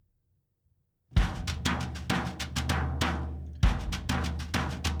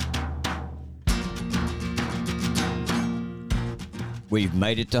We've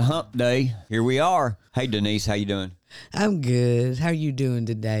made it to Hump Day. Here we are. Hey, Denise, how you doing? I'm good. How are you doing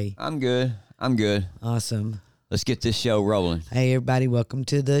today? I'm good. Awesome. Let's get this show rolling. Hey, everybody. Welcome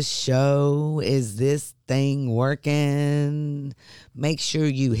to the show. Is this thing working? Make sure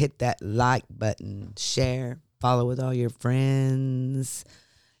you hit that like button, share, follow with all your friends,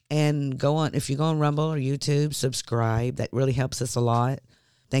 and go on. If you go on Rumble or YouTube, subscribe. That really helps us a lot.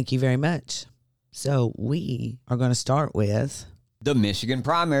 Thank you very much. So we are going to start with the Michigan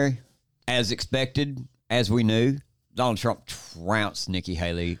primary. As expected, as we knew, Donald Trump trounced Nikki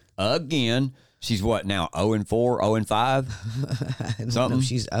Haley again. She's what now? 0-4, 0-5? I don't know if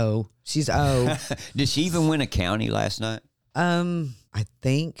she's O. She's O. Did she even win a county last night? I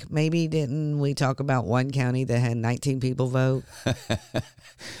think maybe didn't we talk about one county that had 19 people vote?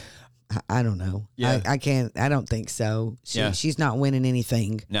 I don't know. Yeah. I don't think so. She's not winning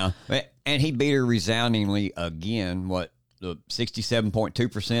anything. No. And he beat her resoundingly again, the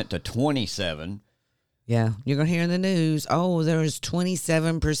 67.2% to 27. Yeah, you're going to hear in the news, there's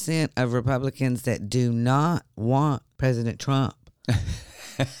 27% of Republicans that do not want President Trump.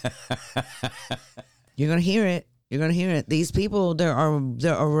 You're going to hear it. These people, there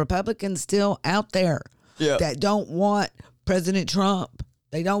are Republicans still out there that don't want President Trump.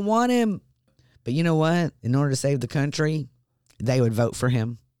 They don't want him. But you know what? In order to save the country, they would vote for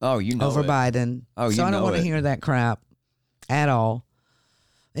him. Oh, you know over it. Biden. So I don't want to hear that crap at all.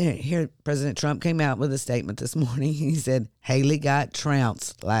 Here, President Trump came out with a statement this morning. He said, Haley got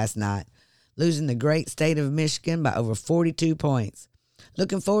trounced last night, losing the great state of Michigan by over 42 points.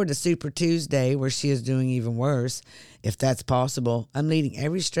 Looking forward to Super Tuesday, where she is doing even worse. If that's possible, I'm leading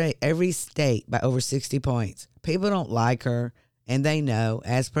every state by over 60 points. People don't like her, and they know,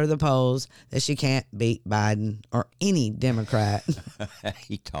 as per the polls, that she can't beat Biden or any Democrat.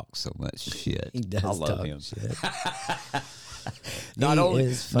 He talks so much shit. He does. I love talk him. Shit. Not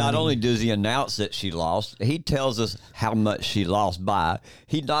only does he announce that she lost, he tells us how much she lost by.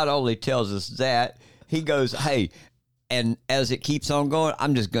 He not only tells us that, he goes, hey, and as it keeps on going,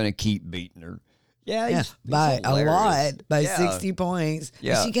 I'm just going to keep beating her. Yeah, he's by hilarious. A lot, by 60 points.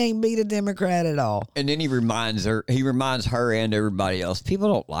 Yeah. She can't beat a Democrat at all. And then he reminds her and everybody else,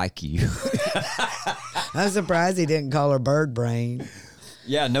 people don't like you. I'm surprised he didn't call her bird brain.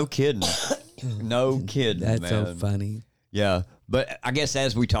 Yeah, no kidding. No kidding, That's man. so funny. Yeah, but I guess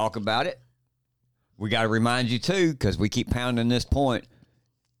as we talk about it, we got to remind you too, because we keep pounding this point.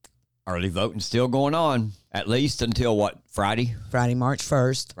 Early voting's still going on, at least until what, Friday? Friday, March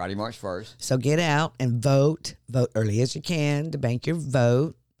 1st. Friday, March 1st. So get out and vote. Vote early as you can to bank your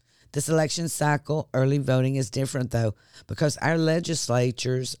vote. This election cycle, early voting is different though, because our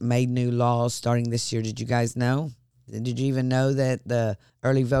legislatures made new laws starting this year. Did you guys know? Did you even know that the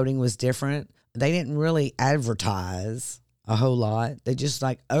early voting was different? They didn't really advertise a whole lot. They just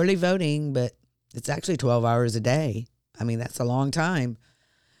like early voting, but it's actually 12 hours a day. I mean, that's a long time.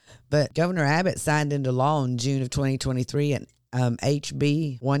 But Governor Abbott signed into law in June of 2023 at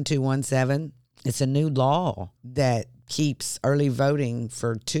HB 1217. It's a new law that keeps early voting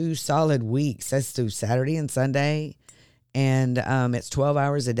for 2 solid weeks. That's through Saturday and Sunday. And it's 12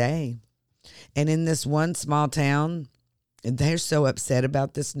 hours a day. And in this one small town, they're so upset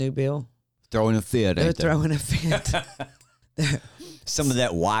about this new bill. Throwing a fit, They're throwing a fit. Some of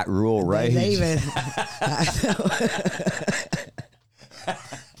that white rural rage. They even,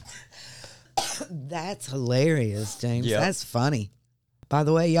 That's hilarious, James. Yep. That's funny. By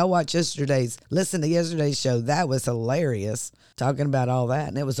the way, y'all listen to yesterday's show. That was hilarious, talking about all that,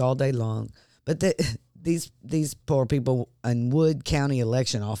 and it was all day long. But these poor people in Wood County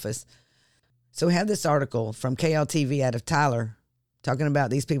election office. So we have this article from KLTV out of Tyler talking about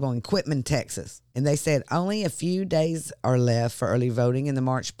these people in Quitman, Texas. And they said only a few days are left for early voting in the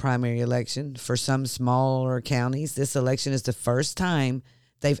March primary election. For some smaller counties, this election is the first time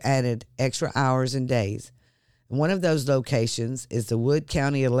they've added extra hours and days. One of those locations is the Wood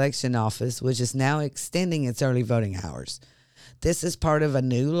County Election Office, which is now extending its early voting hours. This is part of a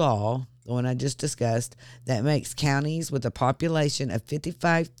new law, the one I just discussed, that makes counties with a population of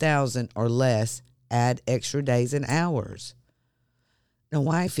 55,000 or less add extra days and hours. Now,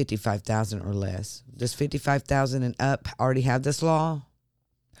 why 55,000 or less? Does 55,000 and up already have this law?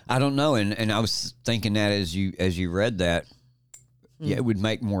 I don't know, and I was thinking that as you read that, yeah, it would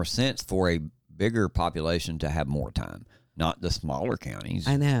make more sense for a bigger population to have more time, not the smaller counties.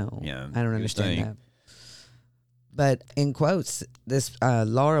 I know. Yeah, I don't understand that. But in quotes, this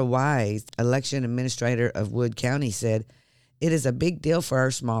Laura Wise, election administrator of Wood County, said, "It is a big deal for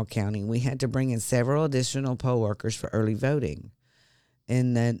our small county. We had to bring in several additional poll workers for early voting.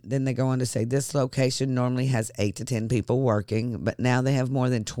 And then they go on to say this location normally has 8 to 10 people working, but now they have more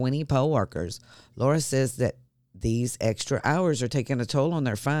than 20 poll workers. Laura says that these extra hours are taking a toll on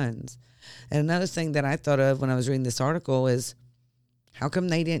their funds. And another thing that I thought of when I was reading this article is, how come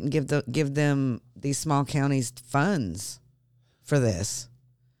they didn't give them these small counties funds for this?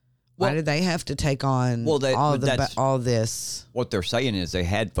 Why did they have to take on all this? What they're saying is they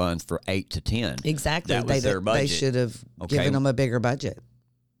had funds for 8 to 10. Exactly. That was their budget. They should have given them a bigger budget,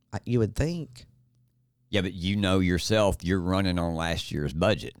 you would think. Yeah, but you know yourself, you're running on last year's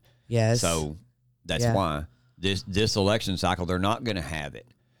budget. Yes. So that's why this election cycle, they're not going to have it.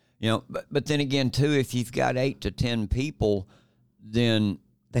 You know, but then again, too, if you've got 8 to 10 people, then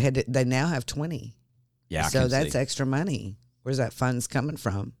they now have 20. Yeah, so that's extra money. Where's that funds coming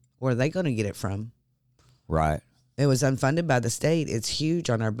from? Where are they going to get it from? Right. It was unfunded by the state. It's huge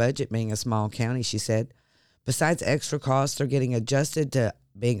on our budget being a small county, she said. Besides extra costs, they're getting adjusted to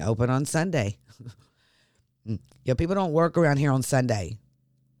being open on Sunday. Yeah, people don't work around here on Sunday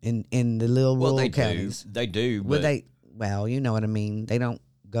in the little rural counties. They do. But well, you know what I mean. They don't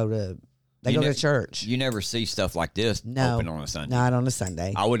go to to church. You never see stuff like this open on a Sunday. Not on a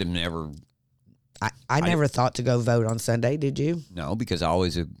Sunday. I would have never. I never thought to go vote on Sunday. Did you? No, because I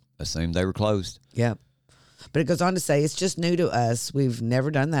always assumed they were closed. Yeah. But it goes on to say, it's just new to us. We've never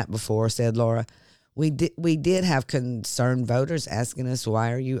done that before, said Laura. We did have concerned voters asking us,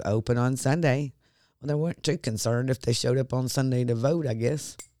 why are you open on Sunday? Well, they weren't too concerned if they showed up on Sunday to vote, I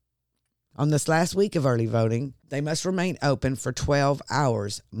guess. On this last week of early voting, they must remain open for 12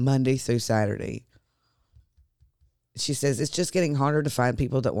 hours, Monday through Saturday. She says it's just getting harder to find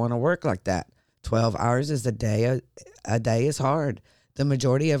people that want to work like that. 12 hours is a day is hard. The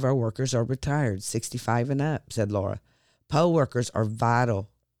majority of our workers are retired, 65 and up, said Laura. Poll workers are vital,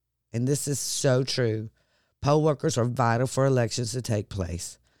 and this is so true. Poll workers are vital for elections to take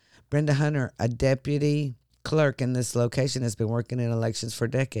place. Brenda Hunter, a deputy clerk in this location, has been working in elections for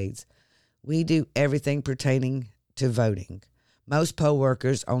decades. We do everything pertaining to voting. Most poll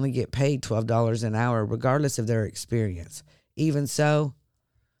workers only get paid $12 an hour, regardless of their experience. Even so,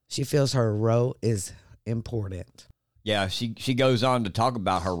 she feels her role is important. Yeah, she goes on to talk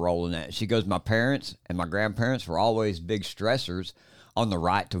about her role in that. She goes, my parents and my grandparents were always big stressors on the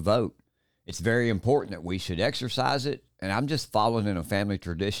right to vote. It's very important that we should exercise it, and I'm just following in a family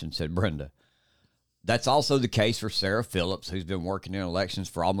tradition, said Brenda. That's also the case for Sarah Phillips, who's been working in elections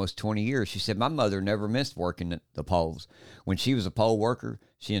for almost 20 years. She said, my mother never missed working at the polls. When she was a poll worker,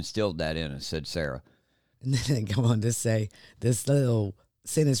 she instilled that in us, said Sarah. And then they go on to say, this little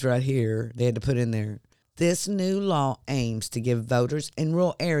sentence right here, they had to put in there, this new law aims to give voters in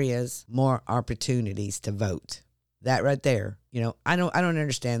rural areas more opportunities to vote. That right there, I don't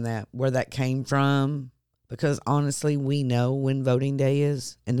understand that, where that came from, because honestly, we know when voting day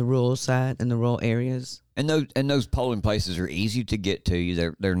is in the rural side, in the rural areas. And those polling places are easy to get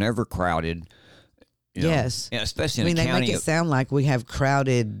to. They're never crowded. Yes. Especially in a county. They make it sound like we have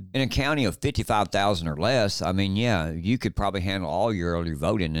crowded. In a county of 55,000 or less, I mean, yeah, you could probably handle all your early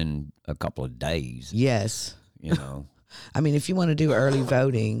voting in a couple of days. Yes. I mean, if you want to do early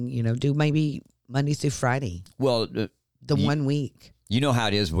voting, do maybe Monday through Friday. Well, 1 week. You know how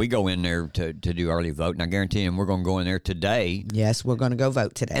it is. We go in there to do early vote, and I guarantee you we're going to go in there today. Yes, we're going to go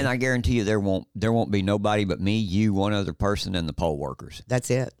vote today. And I guarantee you there won't be nobody but me, you, one other person, and the poll workers.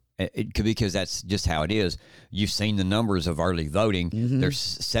 That's it. Because that's just how it is. You've seen the numbers of early voting. Mm-hmm. There's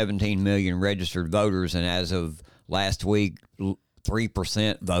 17 million registered voters, and as of last week,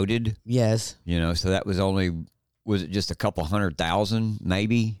 3% voted. Yes. So that was it just a couple 100,000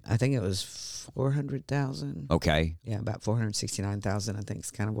 maybe? I think it was 400,000. Okay. Yeah, about 469,000, I think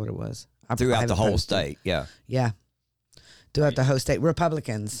is kind of what it was. Throughout the whole state, yeah. Yeah. Throughout the whole state.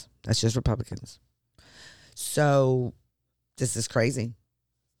 Republicans. That's just Republicans. So this is crazy.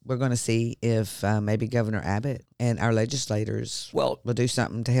 We're going to see if maybe Governor Abbott and our legislators will do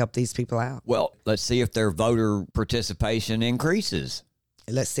something to help these people out. Well, let's see if their voter participation increases.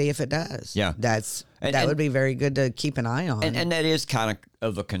 Let's see if it does. Yeah. That would be very good to keep an eye on. And that is kind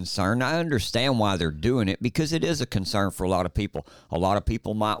of a concern. I understand why they're doing it, because it is a concern for a lot of people. A lot of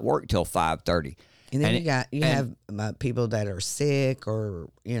people might work till 5:30. And then you have people that are sick or,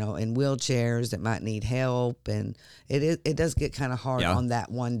 in wheelchairs that might need help. And it does get kind of hard on that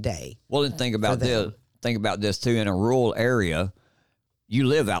one day. Well, then think about this. Think about this, too. In a rural area, you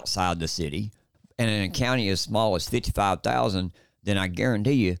live outside the city, and in a county as small as 55,000, then I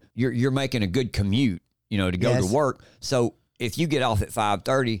guarantee you, you're making a good commute, to go to work. So if you get off at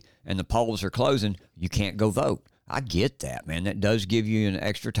 5:30 and the polls are closing, you can't go vote. I get that, man. That does give you an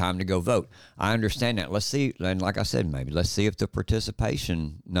extra time to go vote. I understand that. Let's see, and like I said, maybe let's see if the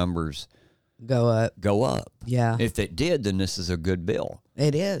participation numbers go up. Yeah. If it did, then this is a good bill.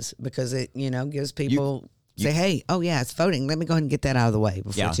 It is, because it, gives people say, hey, oh yeah, it's voting. Let me go ahead and get that out of the way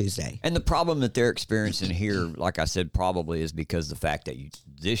before Tuesday. And the problem that they're experiencing here, like I said, probably is because the fact that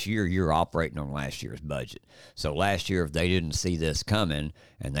this year you're operating on last year's budget. So last year, if they didn't see this coming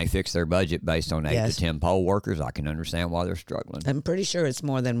and they fixed their budget based on 8 to 10 poll workers, I can understand why they're struggling. I'm pretty sure it's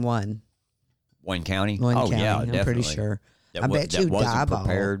more than one. One county? One county. Yeah, I'm definitely. pretty sure. That I bet you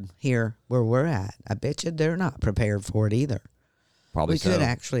prepared here where we're at. I bet you they're not prepared for it either. Probably we could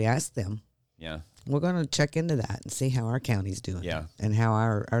actually ask them. Yeah. We're going to check into that and see how our county's doing. Yeah. And how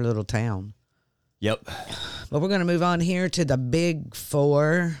our little town. Yep. But we're going to move on here to the Big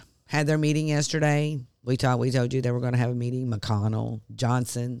Four. Had their meeting yesterday. We told you they were going to have a meeting. McConnell,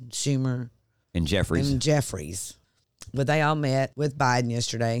 Johnson, Schumer. And Jeffries. But they all met with Biden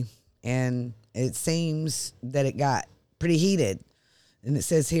yesterday. And it seems that it got pretty heated. And it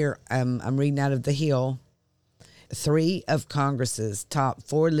says here, I'm reading out of The Hill. 3 of Congress's top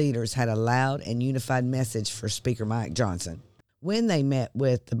 4 leaders had a loud and unified message for Speaker Mike Johnson when they met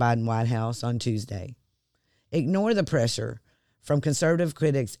with the Biden White House on Tuesday. Ignore the pressure from conservative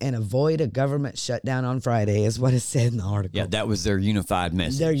critics and avoid a government shutdown on Friday, is what it said in the article. Yeah, that was their unified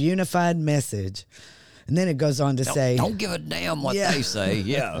message. Their unified message. And then it goes on to say... Don't give a damn what they say.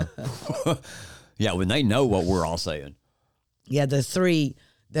 Yeah. Yeah, when they know what we're all saying. Yeah, the 3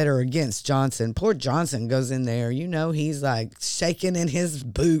 that are against Johnson. Poor Johnson goes in there. He's like shaking in his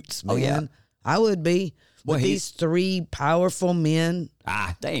boots, man. Oh, yeah. I would be. Well, these 3 powerful men.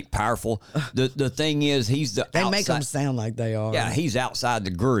 They ain't powerful. The thing is, he's the They make them sound like they are. Yeah, he's outside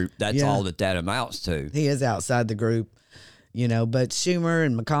the group. That's all that amounts to. He is outside the group. But Schumer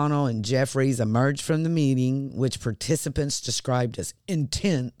and McConnell and Jeffries emerged from the meeting, which participants described as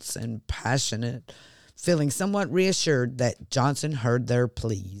intense and passionate, feeling somewhat reassured that Johnson heard their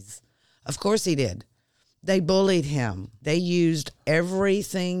pleas. Of course he did. They bullied him. They used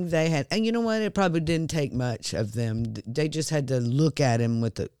everything they had. And you know what? It probably didn't take much of them. They just had to look at him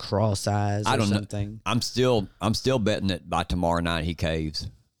with the cross eyes or something. I'm still betting that by tomorrow night he caves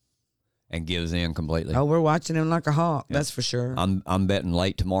and gives in completely. Oh, we're watching him like a hawk. Yeah. That's for sure. I'm betting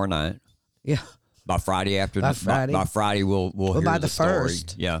late tomorrow night. Yeah. By Friday afternoon. By Friday we'll hear by the story.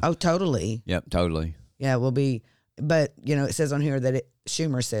 First. Yeah. Oh, totally. Yep, totally. Yeah, we'll be. But, it says on here that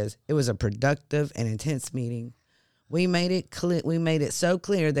Schumer says it was a productive and intense meeting. We made it clear. We made it so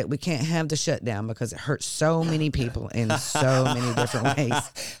clear that we can't have the shutdown because it hurts so many people in so many different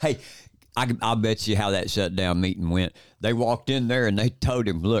ways. Hey, I'll bet you how that shutdown meeting went. They walked in there and they told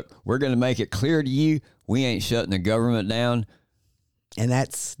him, look, we're going to make it clear to you, we ain't shutting the government down. And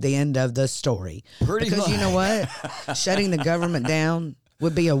that's the end of the story. Pretty much. You know what? Shutting the government down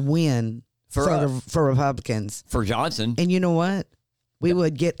would be a win for Republicans. For Johnson. And you know what? We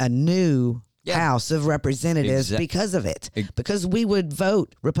would get a new House of Representatives because of it. Because we would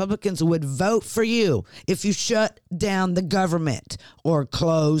vote. Republicans would vote for you if you shut down the government or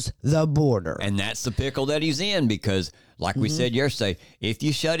close the border. And that's the pickle that he's in because, like we said yesterday, if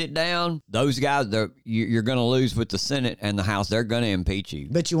you shut it down, those guys, you're going to lose with the Senate and the House. They're going to impeach you.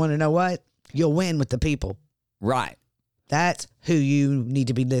 But you want to know what? You'll win with the people. Right. That's who you need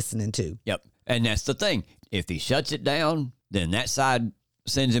to be listening to. Yep. And that's the thing. If he shuts it down, then that side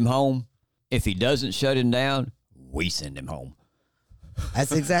sends him home. If he doesn't shut him down, we send him home.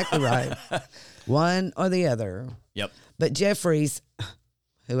 That's exactly right. One or the other. Yep. But Jeffries,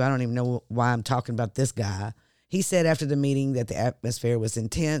 who I don't even know why I'm talking about this guy, he said after the meeting that the atmosphere was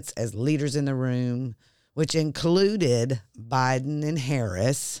intense as leaders in the room, which included Biden and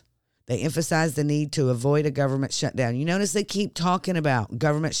Harris. They emphasized the need to avoid a government shutdown. You notice they keep talking about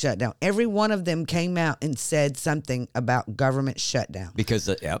government shutdown. Every one of them came out and said something about government shutdown. Because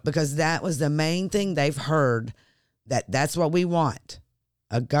that was the main thing they've heard, that's what we want,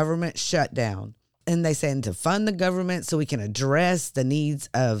 a government shutdown. And they said to fund the government so we can address the needs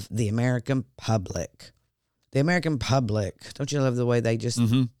of the American public. The American public. Don't you love the way they just...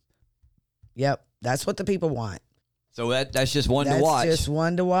 Mm-hmm. Yep, that's what the people want. So that's just one to watch. That's just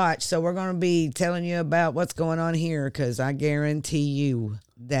one to watch. So we're going to be telling you about what's going on here because I guarantee you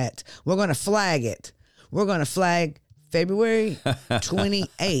that we're going to flag it. We're going to flag February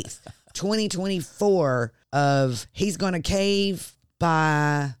 28th, 2024 of he's going to cave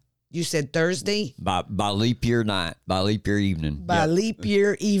by, you said Thursday? By leap year night, by leap year evening. By leap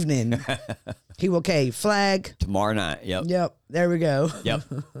year evening. He will cave. Flag. Tomorrow night, yep. Yep, there we go. Yep.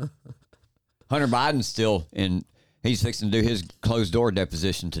 Hunter Biden's still in... He's fixing to do his closed door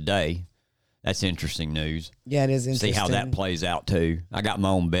deposition today. That's interesting news. Yeah, it is interesting. See how that plays out, too. I got my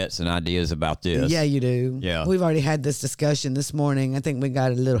own bets and ideas about this. Yeah, you do. Yeah. We've already had this discussion this morning. I think we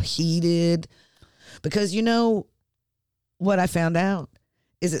got a little heated because, what I found out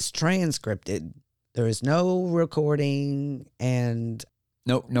is it's transcripted. There is no recording and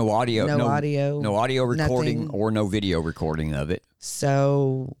no audio. No audio. No audio recording nothing. or no video recording of it.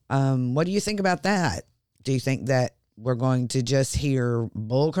 So what do you think about that? Do you think that we're going to just hear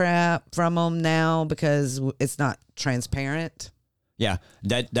bullcrap from them now because it's not transparent? Yeah,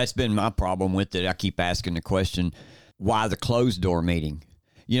 that's been my problem with it. I keep asking the question, why the closed door meeting?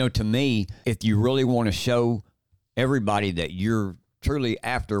 To me, if you really want to show everybody that you're truly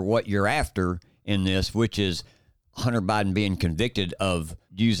after what you're after in this, which is Hunter Biden being convicted of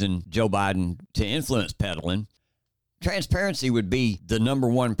using Joe Biden to influence peddling, transparency would be the number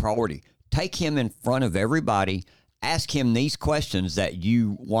one priority. Take him in front of everybody. Ask him these questions that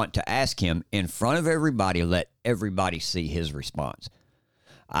you want to ask him in front of everybody. Let everybody see his response.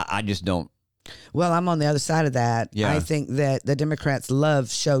 I just don't. Well, I'm on the other side of that. Yeah. I think that the Democrats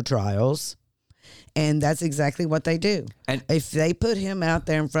love show trials, and that's exactly what they do. And if they put him out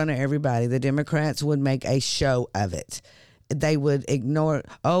there in front of everybody, the Democrats would make a show of it. They would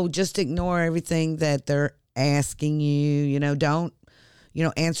just ignore everything that they're asking you. Don't.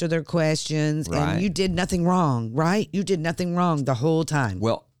 Answer their questions, right. And you did nothing wrong, right? You did nothing wrong the whole time.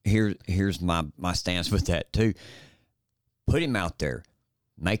 Well, here's my stance with that too. Put him out there,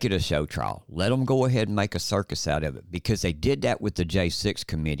 make it a show trial. Let them go ahead and make a circus out of it because they did that with the J6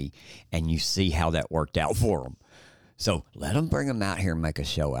 committee, and you see how that worked out for them. So let them bring him out here and make a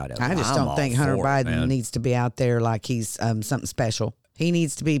show out of it. I just don't think Hunter Biden needs to be out there like he's something special. He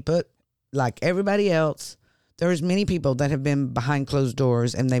needs to be put like everybody else. There's many people that have been behind closed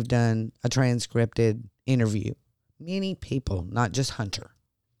doors and they've done a transcripted interview. Many people, not just Hunter,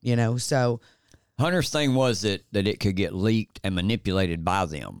 so. Hunter's thing was that it could get leaked and manipulated by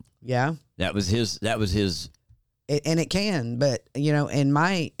them. Yeah. That was his. And it can, but, in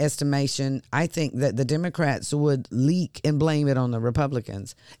my estimation, I think that the Democrats would leak and blame it on the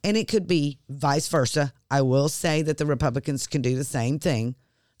Republicans. And it could be vice versa. I will say that the Republicans can do the same thing.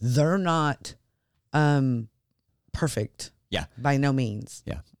 They're not perfect. Yeah. By no means.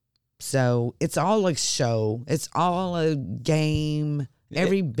 Yeah. So it's all a show. It's all a game,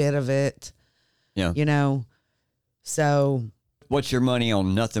 every bit of it. Yeah. So. What's your money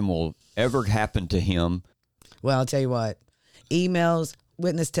on nothing will ever happen to him? Well, I'll tell you what. Emails,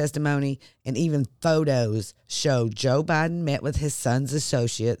 witness testimony, and even photos show Joe Biden met with his son's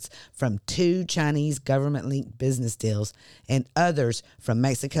associates from 2 Chinese government-linked business deals and others from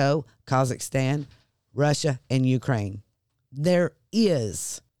Mexico, Kazakhstan, Russia, and Ukraine. There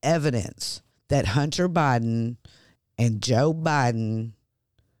is evidence that Hunter Biden and Joe Biden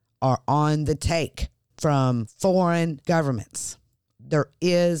are on the take from foreign governments. There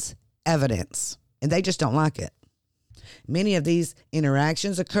is evidence, and they just don't like it. Many of these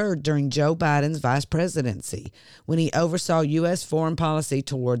interactions occurred during Joe Biden's vice presidency when he oversaw U.S. foreign policy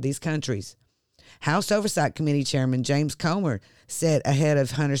toward these countries. House Oversight Committee Chairman James Comer said ahead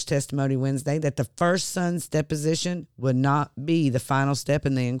of Hunter's testimony Wednesday that the first son's deposition would not be the final step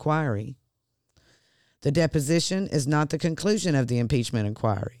in the inquiry. The deposition is not the conclusion of the impeachment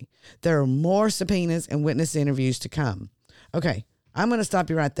inquiry. There are more subpoenas and witness interviews to come. Okay, I'm going to stop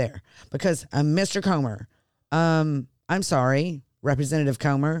you right there because Mr. Comer, I'm sorry, Representative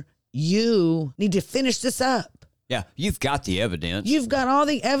Comer, you need to finish this up. Yeah, you've got the evidence. You've got all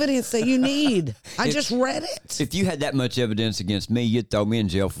the evidence that you need. I just read it. If you had that much evidence against me, you'd throw me in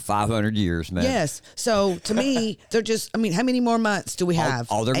jail for 500 years, man. Yes. So to me, they're just, how many more months do we have?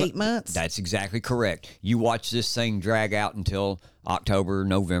 8 months? That's exactly correct. You watch this thing drag out until October,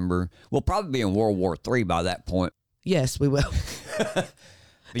 November. We'll probably be in World War III by that point. Yes, we will.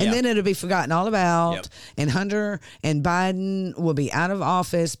 And then it'll be forgotten all about. Yep. And Hunter and Biden will be out of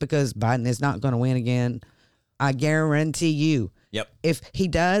office because Biden is not going to win again. I guarantee you. Yep. If he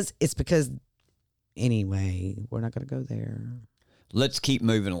does, it's because, anyway, we're not going to go there. Let's keep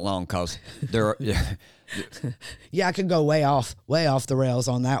moving along because there are. Yeah, I could go way off the rails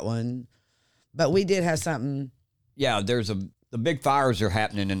on that one. But we did have something. Yeah, the big fires are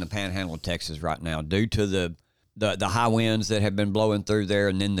happening in the Panhandle of Texas right now due to the high winds that have been blowing through there,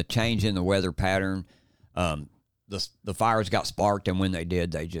 and then the change in the weather pattern. The fires got sparked, and when they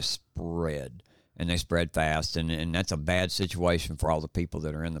did, they just spread. And they spread fast, and that's a bad situation for all the people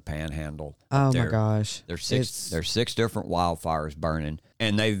that are in the Panhandle. Oh my gosh! There's 6 different wildfires burning,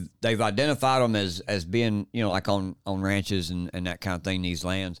 and they've identified them as being like on ranches and that kind of thing. These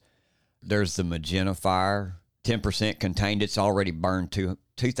lands. There's the Magenta fire, 10% contained. It's already burned 2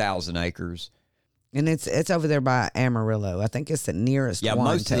 2,000 acres. And it's over there by Amarillo. I think it's the nearest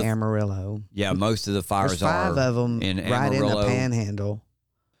one to Amarillo. Yeah, most of the fires There's five are of them in right Amarillo. in the Panhandle.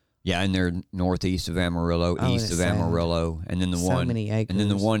 Yeah, and they're northeast of Amarillo, east of Amarillo, and then the many acres. and then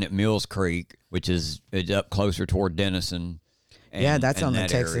the one at Mills Creek, which is up closer toward Denison. And, that's on the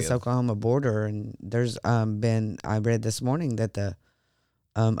Texas-Oklahoma border. And there's I read this morning that the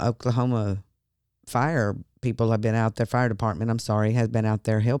Oklahoma fire people have been out there, fire department, has been out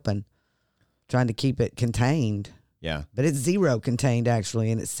there helping, trying to keep it contained. Yeah. But it's zero contained,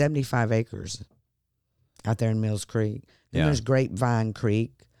 actually, and it's 75 acres out there in Mills Creek. Then there's Grapevine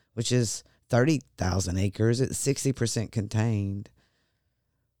Creek, which is 30,000 acres. It's 60% contained.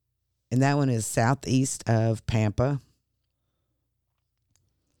 And that one is southeast of Pampa.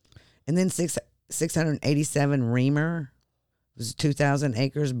 And then 687 Reamer was 2,000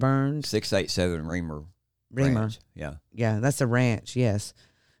 acres burned. 687 Reamer. Ranch. Yeah. Yeah, that's a ranch, yes.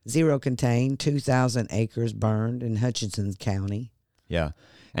 Zero contained, 2,000 acres burned in Hutchinson County. Yeah.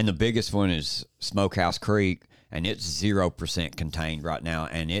 And the biggest one is Smokehouse Creek, and it's 0% contained right now,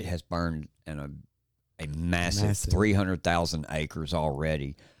 and it has burned in a massive 300,000 acres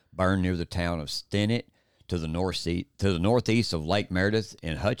already. Burned near the town of Stinnett to the northeast of Lake Meredith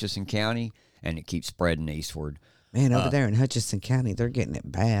in Hutchinson County, and it keeps spreading eastward. Man, over there in Hutchinson County, they're getting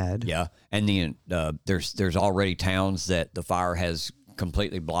it bad. Yeah, and then there's already towns that the fire has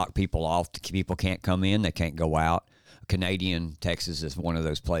completely blocked people off. People can't come in, they can't go out. Canadian, Texas is one of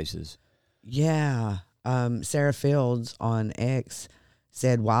those places. Yeah, Sarah Fields on X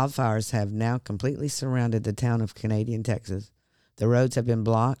said wildfires have now completely surrounded the town of Canadian, Texas. The roads have been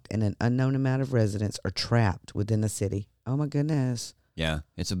blocked, and an unknown amount of residents are trapped within the city. Oh my goodness. Yeah,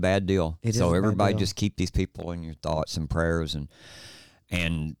 it's a bad deal. So everybody just keep these people in your thoughts and prayers,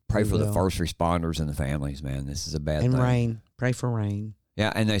 and pray for the first responders and the families, man. This is a bad thing. And rain. Pray for rain.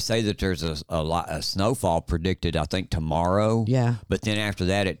 Yeah, and they say that there's a lot of snowfall predicted, I think, tomorrow. Yeah. But then after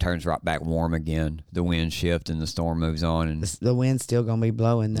that, it turns right back warm again. The wind shifts and the storm moves on. And the wind's still going to be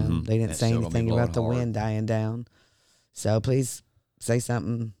blowing, though. Mm-hmm. They didn't say anything about the wind dying down. So please say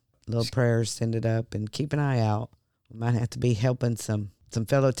something, little prayers, send it up, and keep an eye out. We might have to be helping some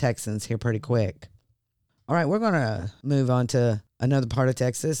fellow Texans here pretty quick. All right, we're going to move on to another part of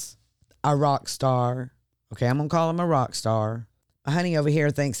Texas, a rock star. Okay, I'm going to call him a rock star. Honey over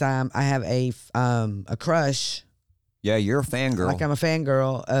here thinks I have a crush. Yeah, you're a fangirl. Like I'm a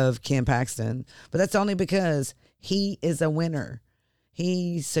fangirl of Ken Paxton. But that's only because he is a winner.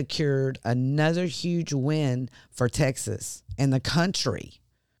 He secured another huge win for Texas and the country.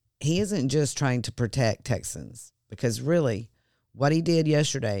 He isn't just trying to protect Texans, because really what he did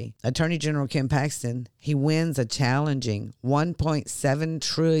yesterday, Attorney General Ken Paxton, he wins a challenging $1.7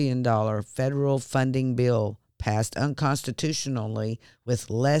 trillion federal funding bill passed unconstitutionally with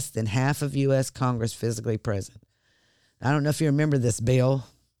less than half of U.S. Congress physically present. I don't know if you remember this bill.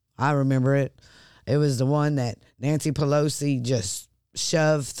 I remember it. It was the one that Nancy Pelosi just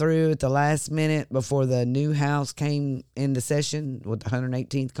shoved through at the last minute before the new House came into session with the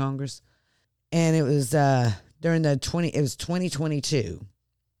 118th Congress. And it was during it was 2022.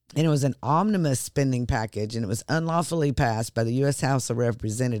 And it was an omnibus spending package, and it was unlawfully passed by the U.S. House of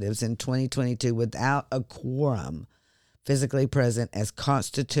Representatives in 2022 without a quorum physically present as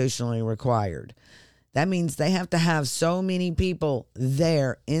constitutionally required. That means they have to have so many people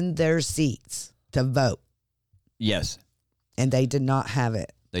there in their seats to vote. Yes. And they did not have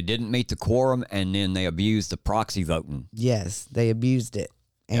it. They didn't meet the quorum, and then they abused the proxy voting. Yes, they abused it.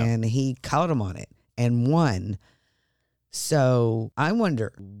 And he caught them on it and won. So I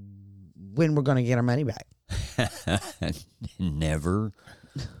wonder when we're going to get our money back. Never.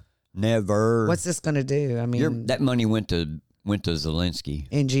 What's this going to do? I mean, that money went to Zelensky.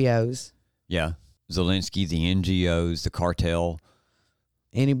 NGOs. Yeah. Zelensky, the NGOs, the cartel.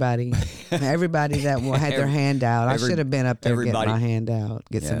 Anybody, everybody that had their hand out. I should have been up there getting my hand out,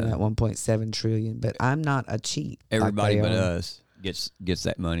 get some of that $1.7 trillion. But I'm not a cheat. Everybody but us gets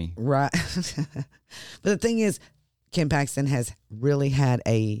that money. Right. But the thing is, Ken Paxton has really had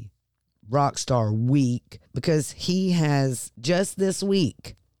a rock star week, because he has, just this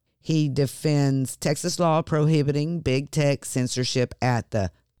week, he defends Texas law prohibiting big tech censorship at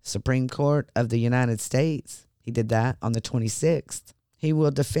the Supreme Court of the United States. He did that on the 26th. He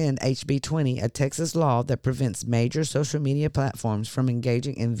will defend HB 20, a Texas law that prevents major social media platforms from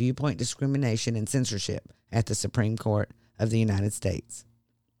engaging in viewpoint discrimination and censorship at the Supreme Court of the United States.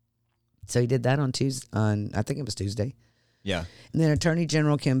 So he did that on Tuesday, I think it was Tuesday. Yeah. And then Attorney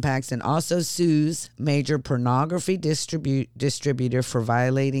General Ken Paxton also sues major pornography distributor for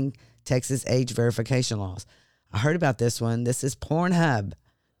violating Texas age verification laws. I heard about this one. This is Pornhub.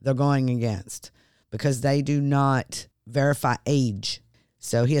 they're going against because they do not verify age.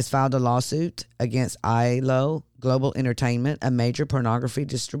 So he has filed a lawsuit against ILO Global Entertainment, a major pornography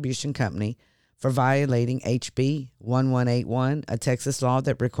distribution company, for violating HB 1181, a Texas law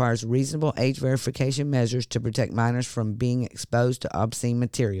that requires reasonable age verification measures to protect minors from being exposed to obscene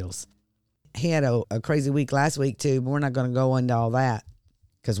materials. He had a crazy week last week too, but we're not going to go into all that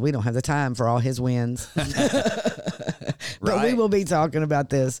because we don't have the time for all his wins. But we will be talking about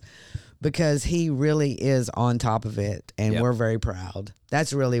this because he really is on top of it, and we're very proud.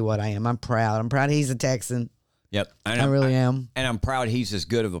 That's really what I am. I'm proud. I'm proud he's a Texan. Yep. And I really am. And I'm proud he's as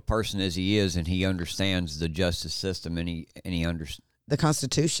good of a person as he is, and he understands the justice system, and he understands the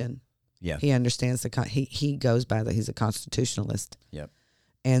Constitution. Yeah. He understands he goes by that he's a constitutionalist. Yep.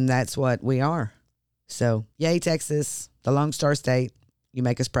 And that's what we are. So, yay, Texas, the Lone Star State. You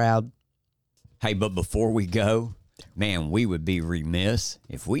make us proud. Hey, but before we go, man, we would be remiss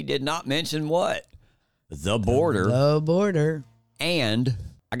if we did not mention what? The border. The border. And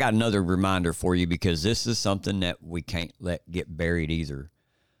I got another reminder for you because this is something that we can't let get buried either.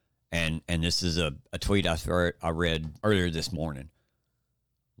 And this is a tweet I read earlier this morning.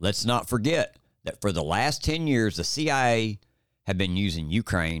 Let's not forget that for the last 10 years, the CIA have been using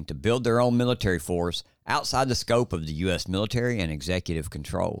Ukraine to build their own military force outside the scope of the U.S. military and executive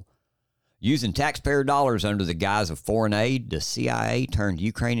control. Using taxpayer dollars under the guise of foreign aid, the CIA turned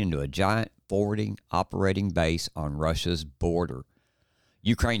Ukraine into a giant forwarding operating base on Russia's border.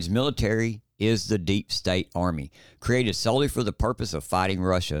 Ukraine's military is the Deep State Army, created solely for the purpose of fighting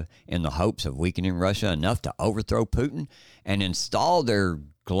Russia in the hopes of weakening Russia enough to overthrow Putin and install their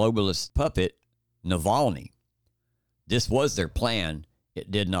globalist puppet, Navalny. This was their plan.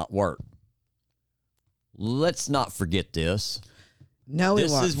 It did not work. Let's not forget this. No,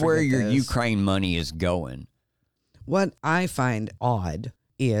 this is where your Ukraine money is going. What I find odd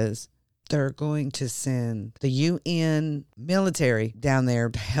is they're going to send the UN military down there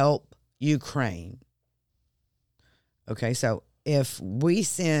to help Ukraine. Okay, so if we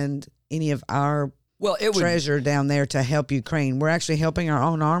send any of our treasure down there to help Ukraine, we're actually helping our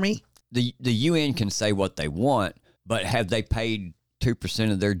own army? The UN can say what they want, but have they paid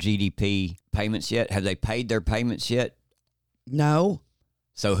 2% of their GDP payments yet? Have they paid their payments yet? No.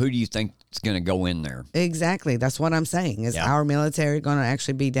 So who do you think is going to go in there? Exactly. That's what I'm saying. Is our military going to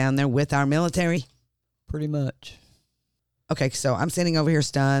actually be down there with our military? Pretty much. Okay, so I'm sitting over here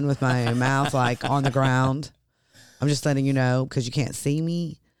stunned with my mouth like on the ground. I'm just letting you know because you can't see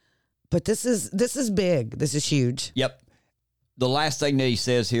me. But this is big. This is huge. Yep. The last thing that he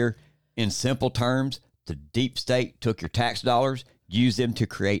says here, in simple terms, the deep state took your tax dollars, used them to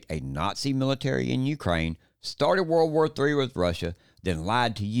create a Nazi military in Ukraine, started World War III with Russia, then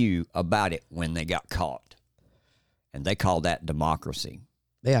lied to you about it when they got caught. And they call that democracy.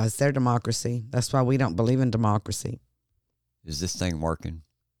 Yeah, it's their democracy. That's why we don't believe in democracy. Is this thing working?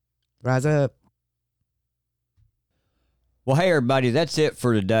 Rise up. Well, hey, everybody, that's it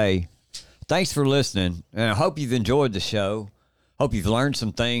for today. Thanks for listening, and I hope you've enjoyed the show. Hope you've learned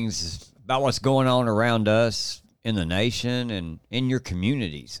some things about what's going on around us in the nation and in your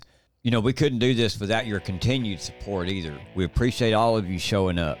communities. You know, we couldn't do this without your continued support either. We appreciate all of you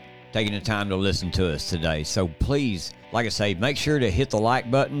showing up, taking the time to listen to us today. So please, like I say, make sure to hit the like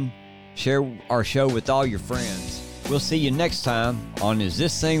button, share our show with all your friends. We'll see you next time on Is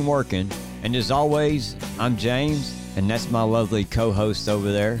This Thing Working? And as always, I'm James, and that's my lovely co-host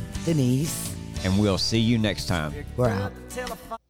over there, Denise. And we'll see you next time. We're out.